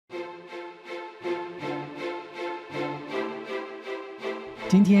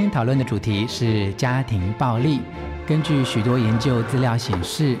今天讨论的主题是家庭暴力。根据许多研究资料显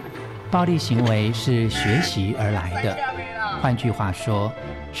示，暴力行为是学习而来的。换句话说，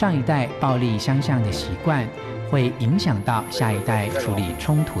上一代暴力相向的习惯，会影响到下一代处理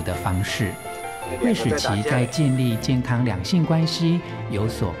冲突的方式，会使其在建立健康两性关系有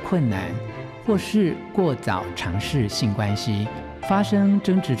所困难，或是过早尝试性关系。发生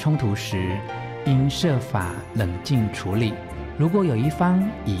争执冲突时，应设法冷静处理。如果有一方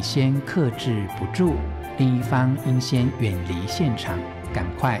已先克制不住，另一方应先远离现场，赶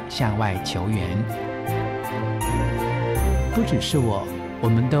快向外求援。不只是我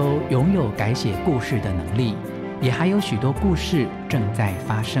们都拥有改写故事的能力，也还有许多故事正在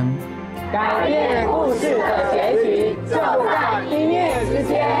发生。改变故事的结局就在一念之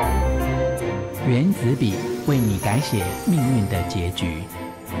间。原子笔为你改写命运的结局。